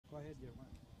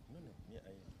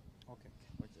Okay.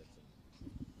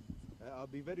 I'll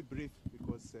be very brief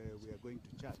because we are going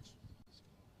to church.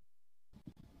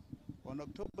 On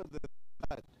October the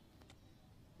 3rd,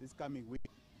 this coming week,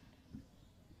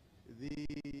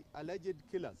 the alleged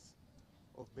killers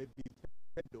of baby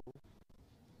Pedro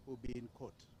will be in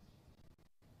court.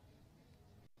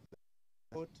 The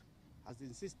court has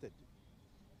insisted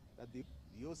that the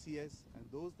OCS and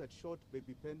those that shot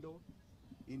baby Pendo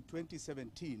in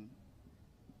 2017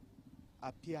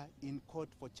 appear in court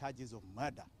for charges of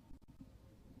murder.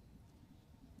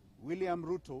 William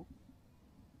Ruto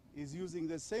is using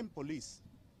the same police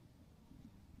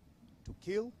to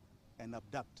kill and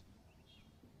abduct,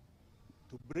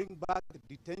 to bring back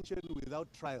detention without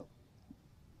trial.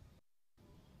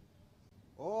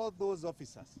 All those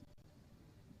officers,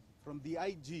 from the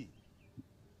IG,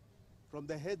 from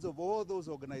the heads of all those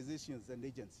organizations and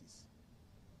agencies,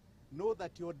 know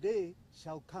that your day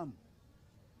shall come.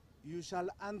 You shall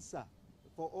answer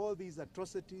for all these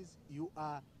atrocities you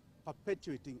are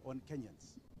perpetuating on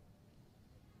Kenyans.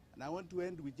 And I want to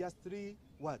end with just 3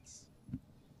 words.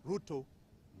 Ruto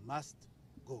must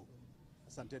go.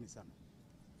 Asanteni sana.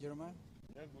 Jeremiah?